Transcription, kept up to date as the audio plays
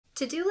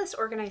To-do list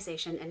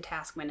organization and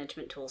task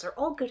management tools are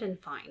all good and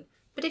fine,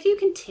 but if you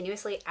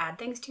continuously add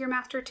things to your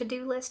master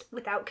to-do list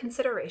without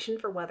consideration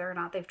for whether or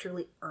not they've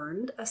truly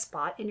earned a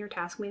spot in your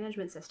task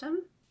management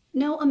system,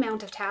 no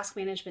amount of task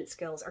management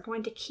skills are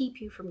going to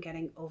keep you from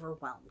getting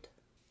overwhelmed.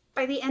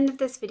 By the end of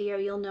this video,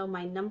 you'll know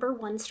my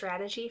 #1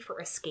 strategy for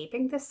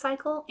escaping this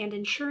cycle and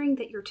ensuring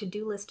that your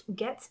to-do list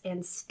gets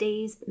and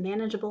stays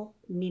manageable,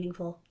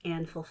 meaningful,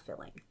 and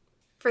fulfilling.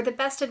 For the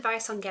best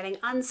advice on getting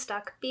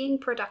unstuck, being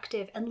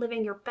productive, and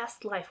living your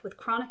best life with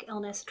chronic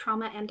illness,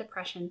 trauma, and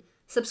depression,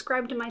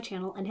 subscribe to my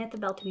channel and hit the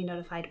bell to be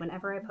notified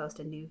whenever I post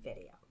a new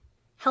video.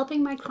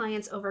 Helping my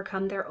clients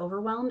overcome their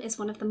overwhelm is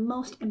one of the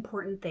most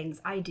important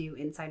things I do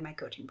inside my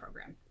coaching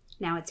program.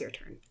 Now it's your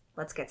turn.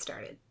 Let's get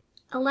started.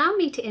 Allow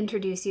me to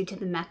introduce you to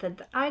the method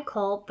that I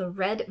call the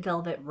red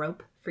velvet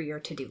rope for your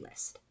to-do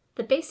list.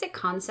 The basic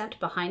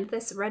concept behind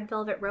this red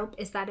velvet rope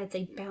is that it's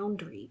a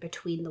boundary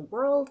between the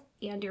world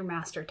and your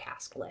master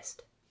task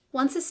list.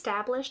 Once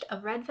established, a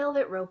red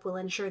velvet rope will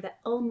ensure that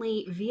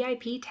only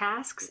VIP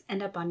tasks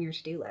end up on your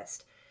to-do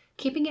list,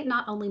 keeping it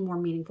not only more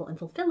meaningful and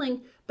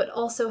fulfilling, but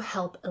also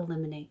help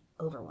eliminate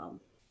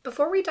overwhelm.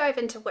 Before we dive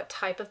into what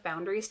type of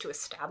boundaries to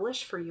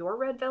establish for your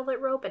red velvet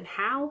rope and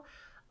how,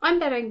 I'm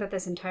betting that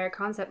this entire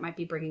concept might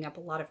be bringing up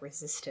a lot of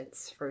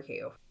resistance for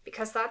you,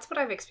 because that's what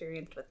I've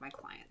experienced with my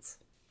clients.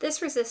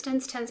 This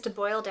resistance tends to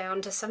boil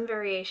down to some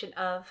variation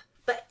of,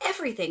 but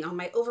everything on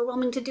my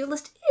overwhelming to-do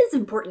list is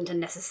important and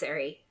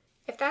necessary.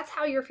 If that's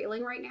how you're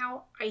feeling right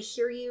now, I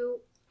hear you,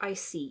 I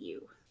see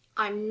you.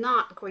 I'm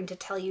not going to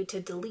tell you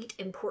to delete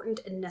important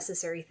and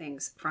necessary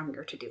things from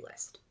your to-do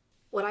list.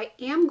 What I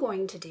am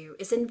going to do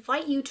is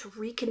invite you to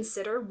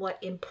reconsider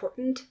what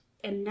important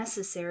and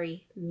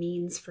necessary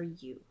means for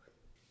you.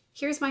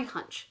 Here's my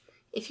hunch.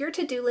 If your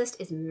to-do list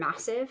is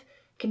massive,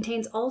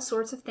 contains all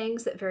sorts of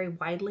things that vary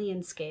widely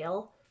in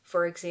scale,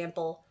 for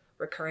example,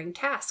 recurring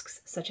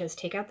tasks such as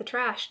take out the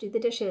trash, do the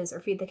dishes, or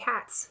feed the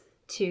cats,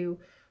 to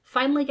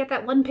finally get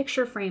that one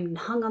picture framed and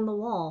hung on the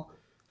wall,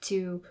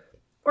 to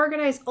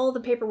organize all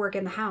the paperwork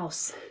in the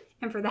house,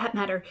 and for that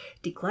matter,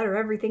 declutter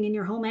everything in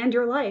your home and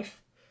your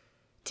life,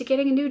 to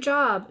getting a new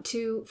job,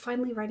 to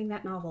finally writing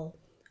that novel,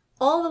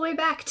 all the way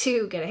back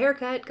to get a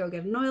haircut, go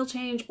get an oil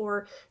change,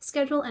 or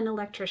schedule an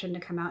electrician to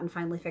come out and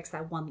finally fix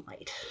that one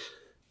light.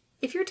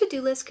 If your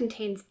to-do list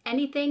contains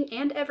anything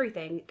and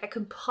everything that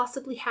could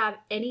possibly have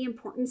any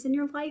importance in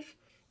your life,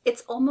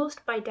 it's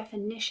almost by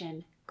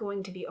definition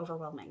going to be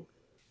overwhelming.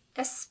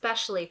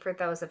 Especially for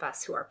those of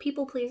us who are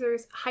people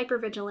pleasers,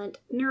 hypervigilant,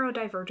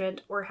 neurodivergent,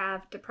 or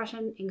have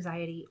depression,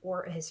 anxiety,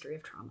 or a history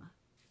of trauma.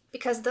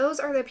 Because those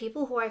are the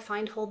people who I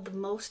find hold the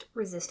most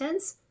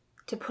resistance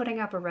to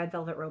putting up a red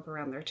velvet rope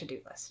around their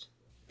to-do list.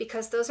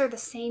 Because those are the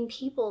same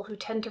people who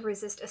tend to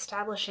resist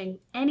establishing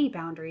any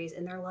boundaries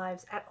in their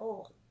lives at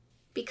all.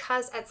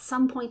 Because at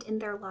some point in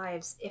their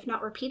lives, if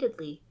not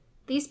repeatedly,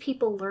 these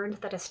people learned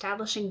that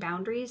establishing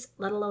boundaries,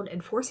 let alone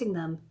enforcing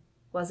them,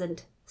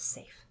 wasn't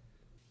safe.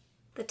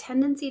 The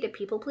tendency to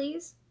people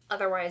please,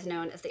 otherwise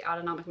known as the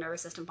autonomic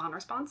nervous system fawn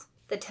response,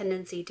 the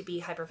tendency to be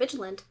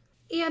hypervigilant,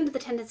 and the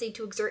tendency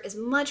to exert as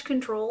much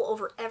control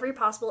over every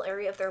possible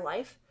area of their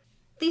life,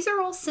 these are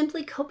all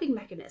simply coping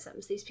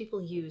mechanisms these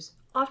people use,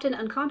 often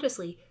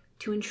unconsciously,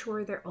 to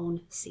ensure their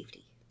own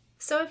safety.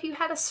 So if you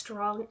had a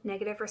strong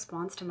negative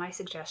response to my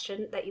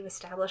suggestion that you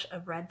establish a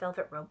red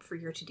velvet rope for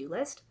your to-do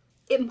list,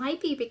 it might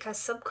be because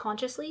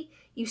subconsciously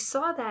you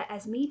saw that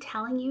as me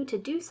telling you to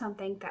do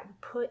something that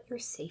would put your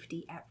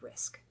safety at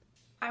risk.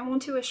 I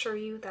want to assure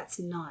you that's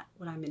not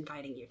what I'm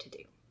inviting you to do.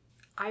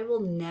 I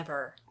will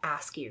never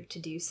ask you to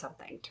do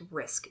something to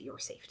risk your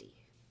safety.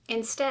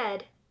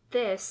 Instead,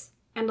 this,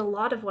 and a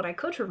lot of what I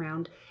coach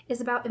around, is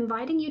about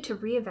inviting you to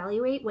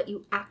reevaluate what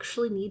you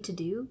actually need to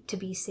do to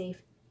be safe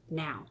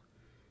now,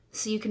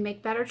 so you can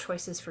make better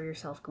choices for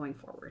yourself going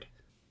forward.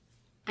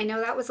 I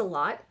know that was a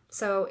lot,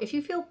 so if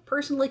you feel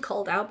personally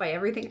called out by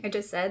everything I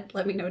just said,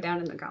 let me know down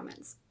in the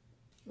comments.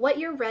 What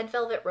your red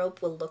velvet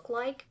rope will look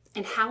like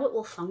and how it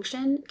will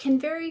function can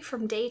vary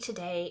from day to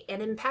day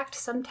and impact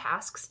some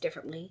tasks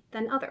differently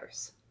than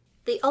others.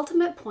 The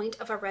ultimate point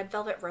of a red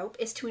velvet rope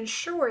is to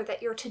ensure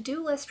that your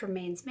to-do list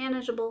remains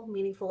manageable,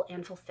 meaningful,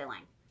 and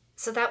fulfilling,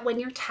 so that when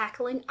you're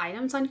tackling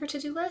items on your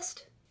to-do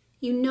list,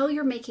 you know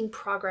you're making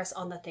progress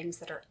on the things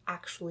that are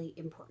actually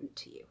important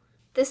to you.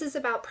 This is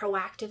about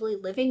proactively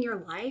living your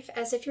life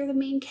as if you're the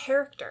main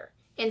character,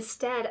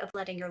 instead of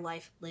letting your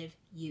life live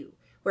you,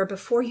 where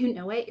before you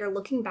know it, you're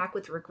looking back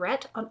with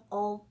regret on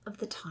all of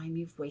the time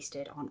you've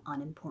wasted on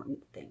unimportant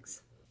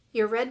things.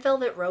 Your red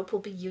velvet rope will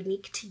be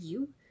unique to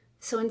you,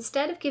 so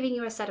instead of giving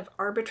you a set of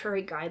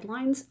arbitrary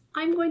guidelines,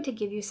 I'm going to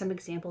give you some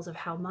examples of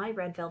how my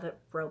red velvet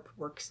rope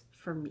works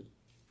for me.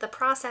 The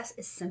process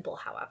is simple,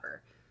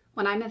 however.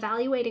 When I'm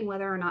evaluating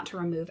whether or not to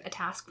remove a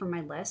task from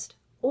my list,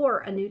 or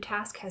a new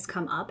task has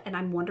come up and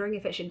I'm wondering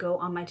if it should go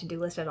on my to-do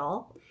list at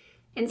all,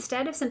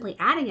 instead of simply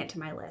adding it to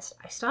my list,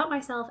 I stop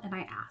myself and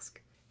I ask,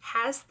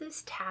 has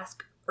this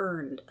task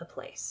earned a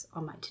place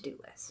on my to-do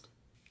list?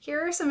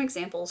 Here are some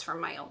examples from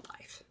my own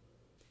life.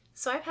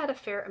 So I've had a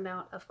fair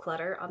amount of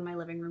clutter on my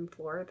living room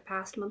floor the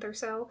past month or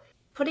so.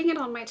 Putting it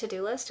on my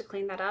to-do list to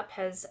clean that up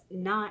has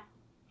not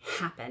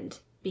happened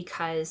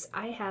because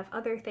I have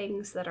other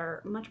things that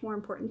are much more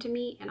important to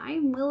me, and I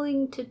am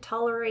willing to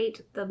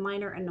tolerate the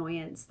minor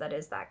annoyance that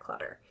is that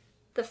clutter.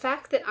 The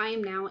fact that I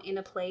am now in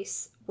a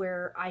place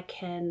where I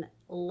can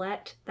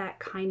let that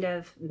kind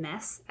of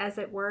mess, as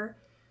it were,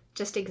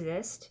 just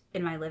exist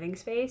in my living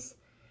space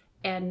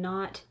and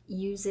not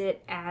use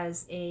it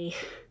as a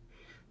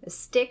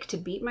stick to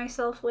beat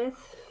myself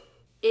with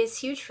is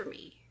huge for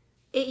me.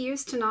 It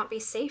used to not be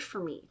safe for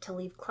me to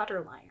leave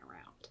clutter lying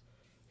around.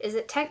 Is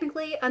it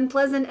technically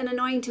unpleasant and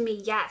annoying to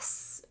me?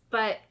 Yes,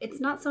 but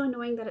it's not so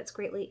annoying that it's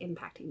greatly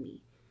impacting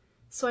me.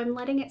 So I'm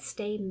letting it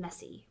stay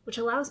messy, which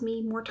allows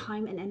me more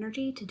time and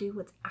energy to do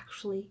what's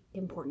actually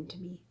important to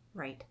me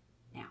right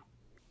now.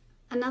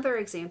 Another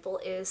example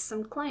is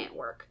some client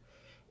work.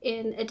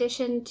 In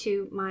addition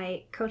to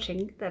my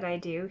coaching that I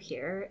do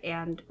here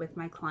and with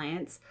my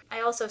clients,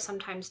 I also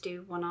sometimes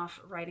do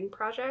one-off writing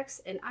projects,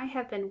 and I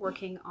have been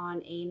working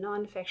on a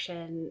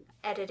nonfiction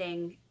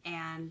editing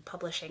and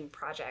publishing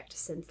project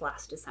since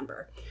last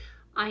December.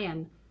 I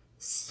am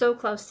so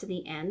close to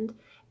the end,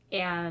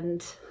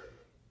 and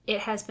it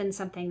has been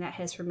something that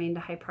has remained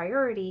a high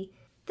priority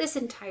this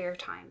entire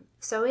time.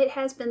 So it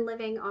has been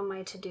living on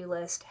my to-do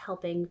list,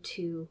 helping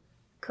to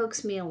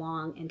coax me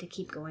along and to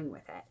keep going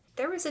with it.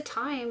 There was a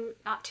time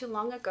not too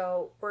long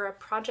ago where a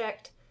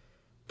project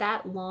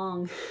that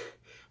long,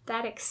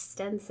 that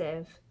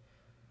extensive,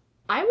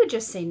 I would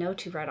just say no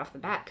to right off the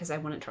bat because I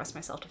wouldn't trust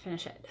myself to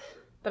finish it.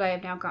 But I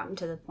have now gotten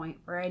to the point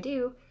where I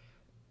do,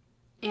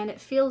 and it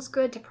feels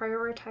good to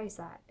prioritize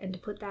that and to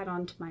put that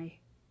onto my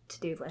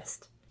to-do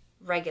list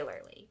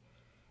regularly.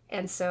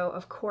 And so,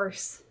 of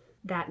course,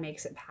 that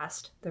makes it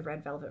past the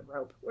red velvet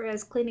rope.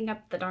 Whereas cleaning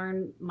up the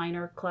darn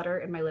minor clutter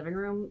in my living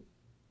room,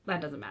 that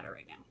doesn't matter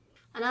right now.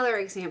 Another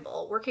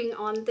example, working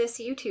on this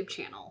YouTube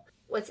channel.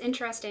 What's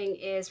interesting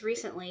is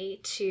recently,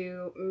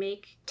 to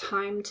make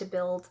time to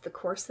build the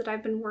course that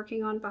I've been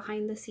working on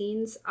behind the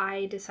scenes,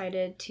 I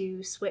decided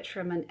to switch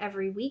from an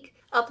every week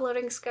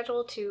uploading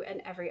schedule to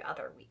an every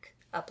other week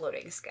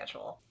uploading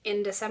schedule.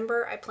 In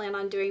December, I plan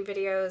on doing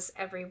videos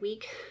every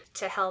week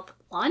to help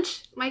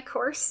launch my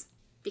course,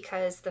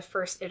 because the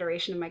first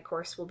iteration of my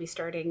course will be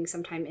starting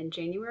sometime in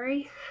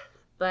January.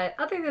 But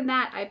other than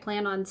that, I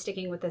plan on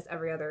sticking with this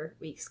every other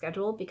week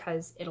schedule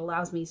because it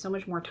allows me so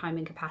much more time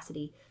and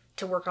capacity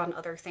to work on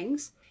other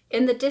things.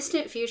 In the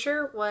distant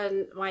future,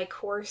 when my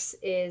course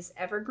is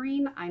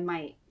evergreen, I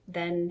might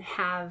then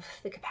have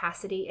the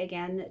capacity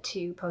again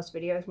to post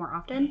videos more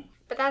often.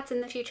 But that's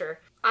in the future.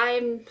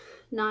 I'm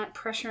not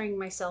pressuring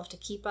myself to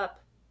keep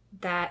up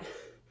that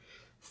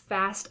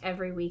fast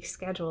every week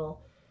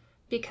schedule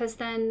because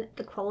then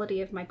the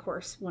quality of my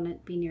course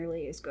wouldn't be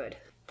nearly as good.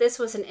 This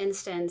was an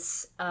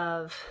instance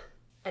of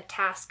a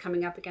task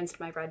coming up against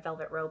my red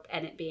velvet rope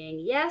and it being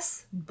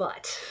yes,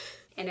 but.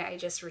 And I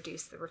just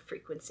reduced the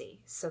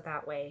frequency so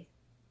that way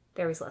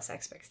there was less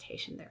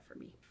expectation there for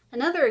me.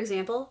 Another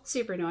example,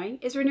 super annoying,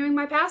 is renewing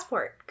my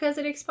passport because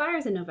it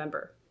expires in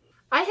November.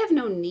 I have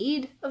no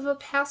need of a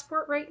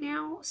passport right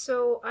now,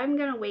 so I'm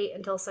gonna wait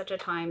until such a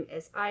time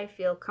as I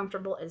feel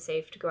comfortable and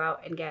safe to go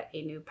out and get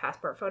a new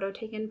passport photo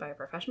taken by a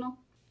professional,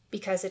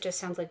 because it just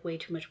sounds like way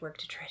too much work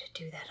to try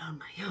to do that on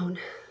my own.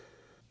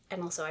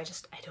 And also I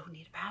don't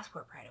need a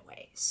passport right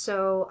away.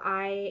 So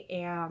I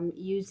am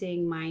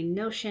using my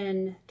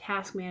Notion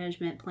task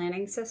management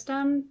planning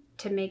system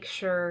to make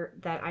sure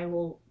that I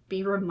will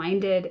be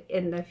reminded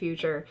in the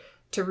future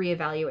to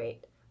reevaluate.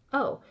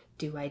 Oh,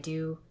 do I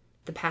do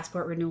the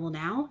passport renewal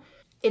now?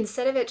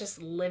 Instead of it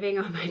just living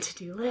on my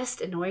to-do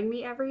list, annoying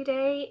me every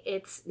day,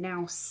 it's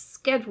now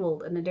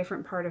scheduled in a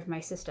different part of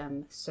my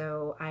system.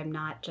 So I'm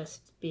not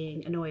just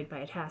being annoyed by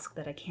a task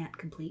that I can't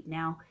complete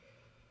now.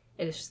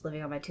 It is just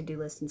living on my to-do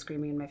list and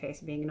screaming in my face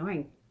and being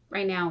annoying.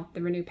 Right now,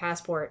 the renew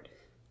passport,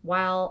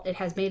 while it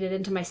has made it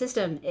into my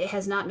system, it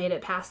has not made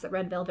it past the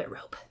red velvet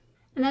rope.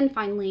 And then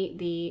finally,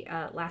 the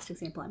last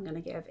example I'm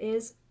going to give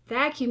is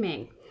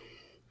vacuuming.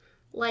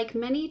 Like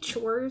many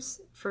chores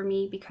for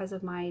me because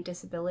of my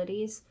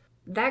disabilities,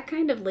 that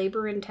kind of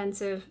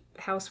labor-intensive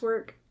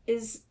housework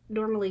is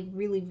normally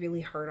really, really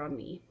hard on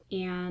me.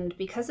 And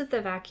because of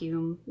the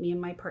vacuum me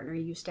and my partner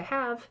used to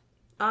have,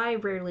 I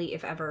rarely,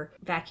 if ever,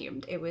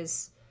 vacuumed. It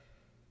was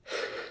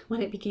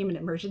when it became an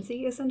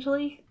emergency,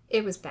 essentially.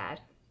 It was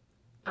bad.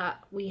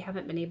 We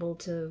haven't been able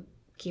to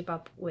keep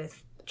up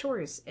with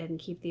chores and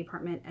keep the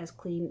apartment as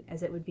clean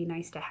as it would be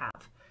nice to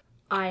have.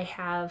 I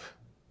have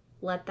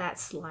let that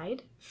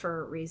slide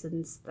for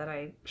reasons that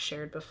I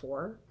shared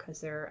before,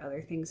 because there are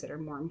other things that are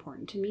more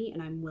important to me,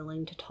 and I'm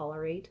willing to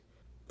tolerate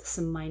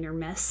some minor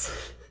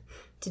mess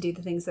to do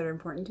the things that are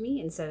important to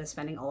me instead of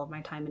spending all of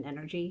my time and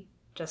energy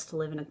just to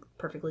live in a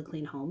perfectly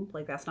clean home.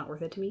 Like, that's not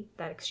worth it to me,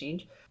 that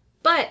exchange.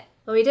 But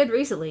what we did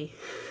recently,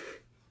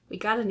 we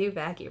got a new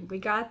vacuum. We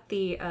got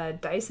the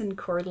Dyson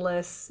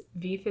cordless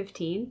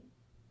V15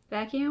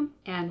 vacuum,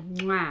 and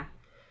mwah,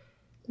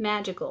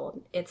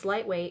 magical. It's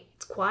lightweight,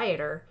 it's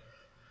quieter,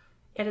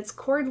 and it's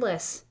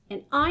cordless,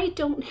 and I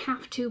don't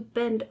have to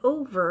bend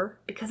over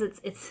because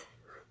it's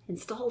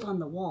installed on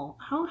the wall.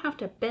 I don't have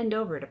to bend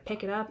over to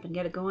pick it up and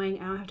get it going.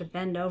 I don't have to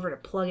bend over to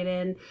plug it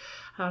in.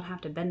 I don't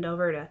have to bend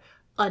over to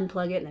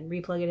unplug it and then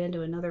replug it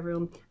into another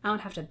room. I don't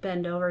have to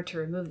bend over to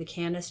remove the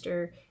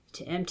canister,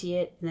 to empty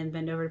it, and then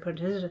bend over to put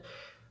it.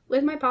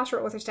 With my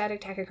postural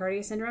orthostatic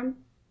tachycardia syndrome,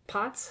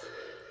 POTS,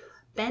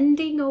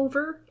 bending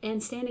over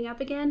and standing up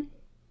again,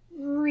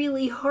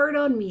 really hard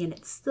on me, and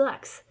it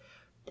sucks.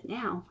 But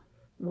now,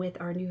 with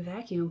our new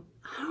vacuum,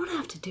 I don't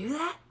have to do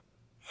that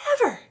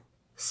ever.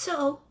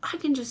 So I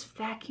can just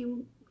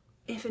vacuum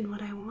if and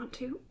when I want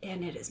to,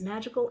 and it is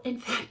magical. In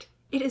fact,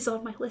 it is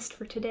on my list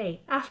for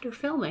today after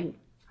filming.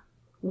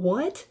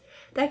 What?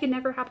 That could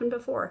never happen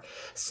before.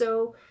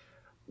 So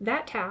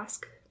that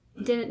task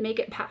didn't make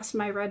it past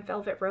my red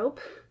velvet rope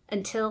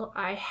until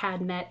I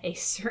had met a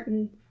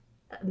certain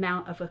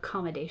amount of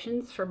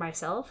accommodations for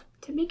myself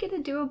to make it a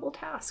doable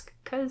task,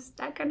 because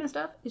that kind of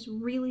stuff is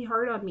really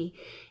hard on me,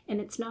 and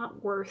it's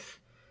not worth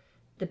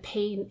the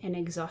pain and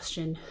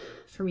exhaustion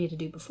for me to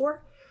do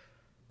before,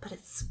 but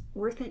it's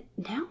worth it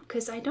now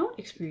because I don't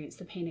experience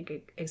the pain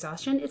and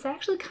exhaustion. It's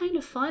actually kind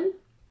of fun.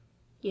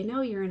 You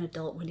know you're an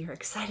adult when you're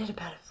excited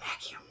about a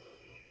vacuum.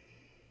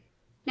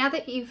 Now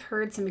that you've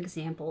heard some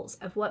examples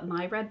of what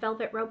my red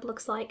velvet rope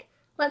looks like,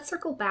 let's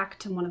circle back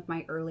to one of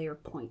my earlier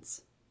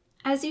points.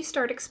 As you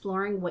start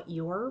exploring what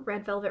your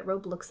red velvet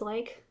rope looks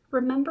like,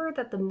 remember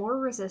that the more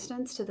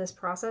resistance to this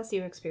process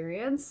you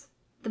experience,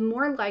 the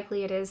more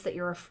likely it is that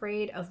you're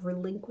afraid of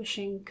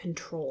relinquishing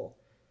control,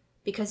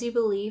 because you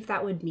believe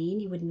that would mean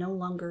you would no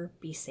longer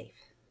be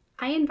safe.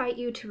 I invite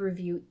you to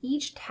review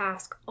each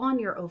task on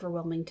your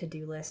overwhelming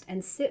to-do list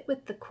and sit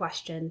with the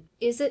question,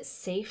 is it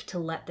safe to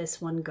let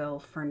this one go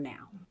for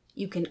now?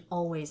 You can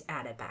always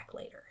add it back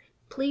later.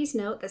 Please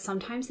note that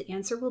sometimes the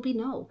answer will be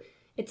no,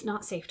 it's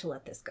not safe to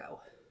let this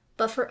go.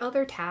 But for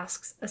other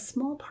tasks, a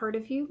small part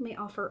of you may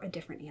offer a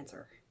different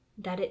answer,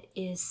 that it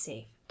is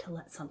safe to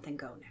let something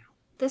go now.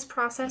 This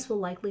process will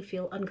likely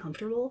feel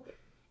uncomfortable,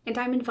 and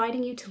I'm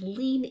inviting you to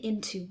lean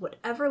into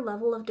whatever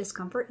level of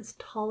discomfort is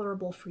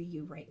tolerable for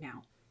you right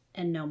now,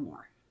 and no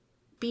more.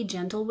 Be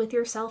gentle with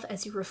yourself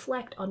as you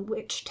reflect on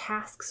which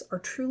tasks are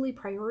truly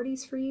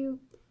priorities for you,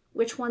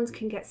 which ones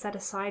can get set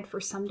aside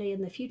for someday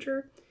in the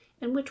future,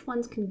 and which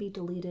ones can be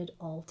deleted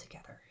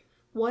altogether.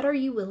 What are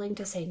you willing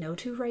to say no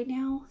to right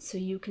now so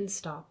you can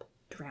stop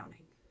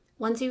drowning?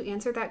 Once you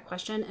answer that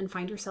question and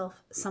find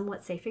yourself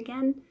somewhat safe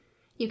again,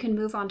 you can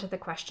move on to the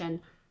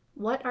question,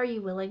 what are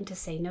you willing to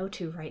say no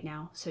to right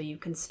now so you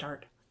can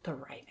start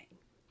thriving?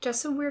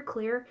 Just so we're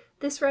clear,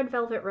 this red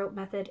velvet rope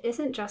method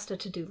isn't just a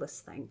to-do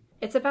list thing.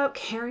 It's about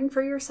caring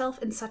for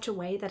yourself in such a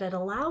way that it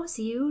allows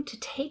you to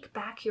take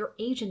back your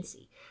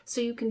agency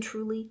so you can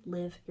truly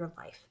live your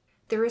life.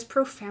 There is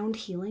profound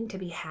healing to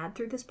be had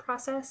through this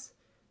process,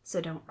 so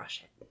don't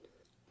rush it.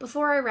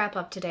 Before I wrap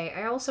up today,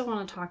 I also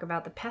want to talk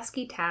about the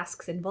pesky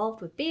tasks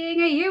involved with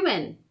being a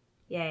human.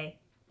 Yay.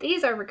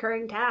 These are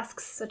recurring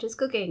tasks such as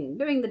cooking,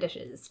 doing the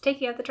dishes,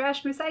 taking out the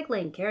trash and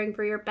recycling, caring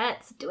for your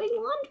pets, doing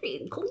laundry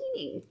and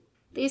cleaning.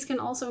 These can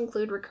also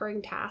include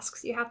recurring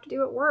tasks you have to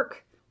do at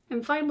work.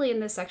 And finally,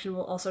 in this section,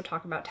 we'll also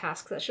talk about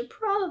tasks that should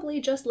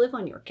probably just live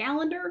on your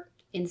calendar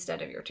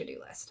instead of your to-do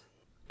list.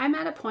 I'm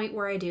at a point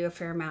where I do a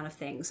fair amount of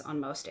things on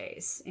most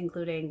days,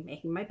 including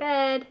making my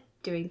bed,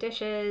 doing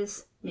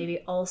dishes, maybe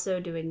also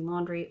doing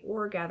laundry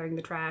or gathering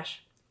the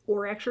trash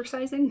or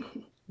exercising.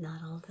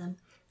 Not all of them.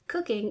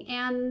 Cooking,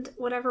 and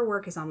whatever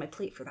work is on my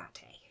plate for that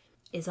day.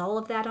 Is all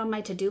of that on my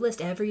to-do list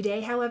every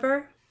day,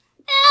 however?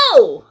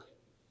 No!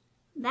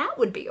 That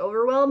would be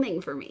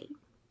overwhelming for me.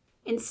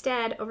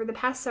 Instead, over the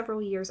past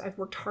several years, I've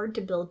worked hard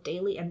to build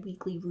daily and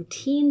weekly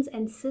routines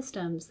and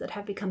systems that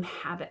have become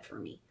habit for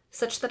me,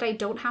 such that I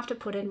don't have to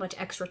put in much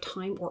extra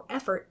time or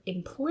effort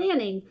in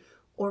planning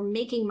or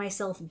making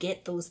myself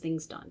get those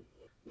things done.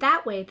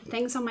 That way, the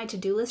things on my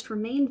to-do list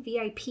remain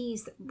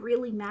VIPs that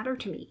really matter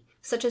to me,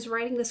 such as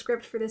writing the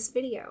script for this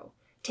video,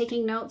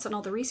 taking notes on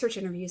all the research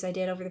interviews I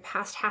did over the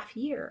past half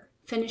year,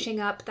 finishing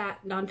up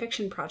that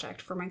nonfiction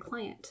project for my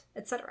client,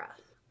 etc.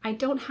 I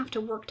don't have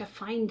to work to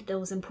find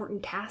those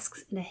important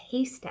tasks in a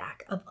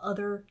haystack of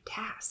other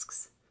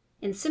tasks.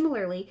 And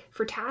similarly,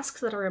 for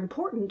tasks that are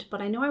important,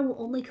 but I know I will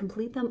only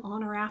complete them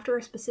on or after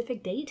a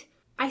specific date,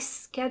 I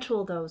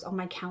schedule those on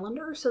my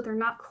calendar so they're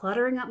not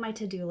cluttering up my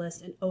to-do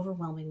list and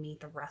overwhelming me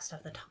the rest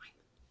of the time.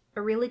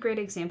 A really great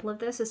example of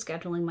this is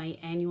scheduling my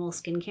annual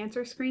skin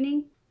cancer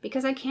screening.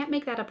 Because I can't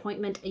make that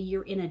appointment a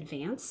year in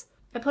advance,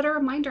 I put a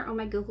reminder on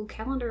my Google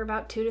Calendar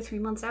about 2 to 3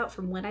 months out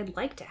from when I'd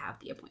like to have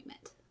the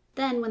appointment.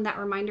 Then when that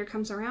reminder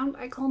comes around,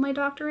 I call my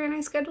doctor and I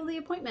schedule the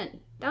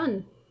appointment.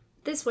 Done.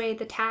 This way,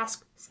 the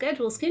task,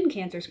 schedule skin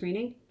cancer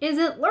screening,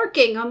 isn't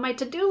lurking on my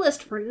to-do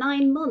list for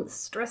 9 months,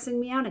 stressing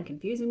me out and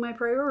confusing my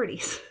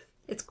priorities.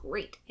 It's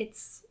great.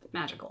 It's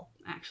magical,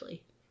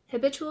 actually.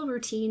 Habitual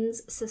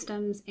routines,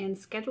 systems, and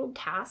scheduled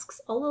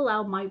tasks all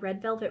allow my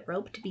red velvet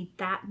rope to be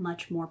that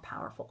much more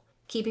powerful,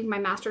 keeping my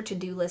master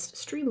to-do list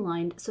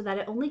streamlined so that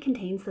it only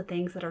contains the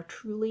things that are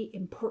truly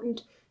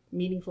important,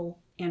 meaningful,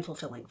 and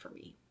fulfilling for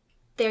me.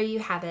 There you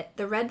have it,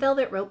 the red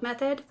velvet rope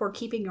method for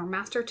keeping your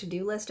master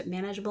to-do list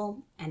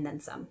manageable and then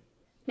some.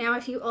 Now,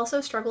 if you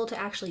also struggle to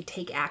actually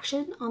take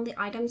action on the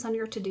items on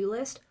your to-do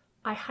list,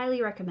 I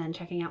highly recommend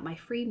checking out my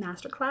free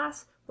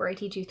masterclass where I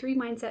teach you 3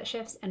 mindset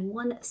shifts and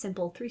 1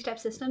 simple 3-step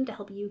system to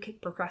help you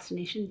kick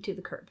procrastination to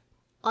the curb.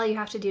 All you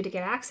have to do to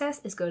get access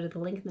is go to the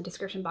link in the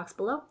description box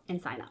below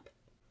and sign up.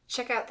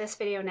 Check out this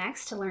video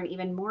next to learn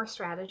even more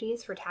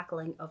strategies for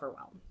tackling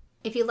overwhelm.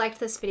 If you liked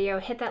this video,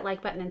 hit that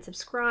like button and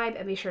subscribe,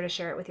 and be sure to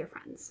share it with your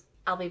friends.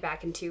 I'll be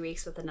back in 2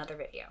 weeks with another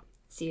video.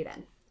 See you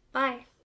then. Bye!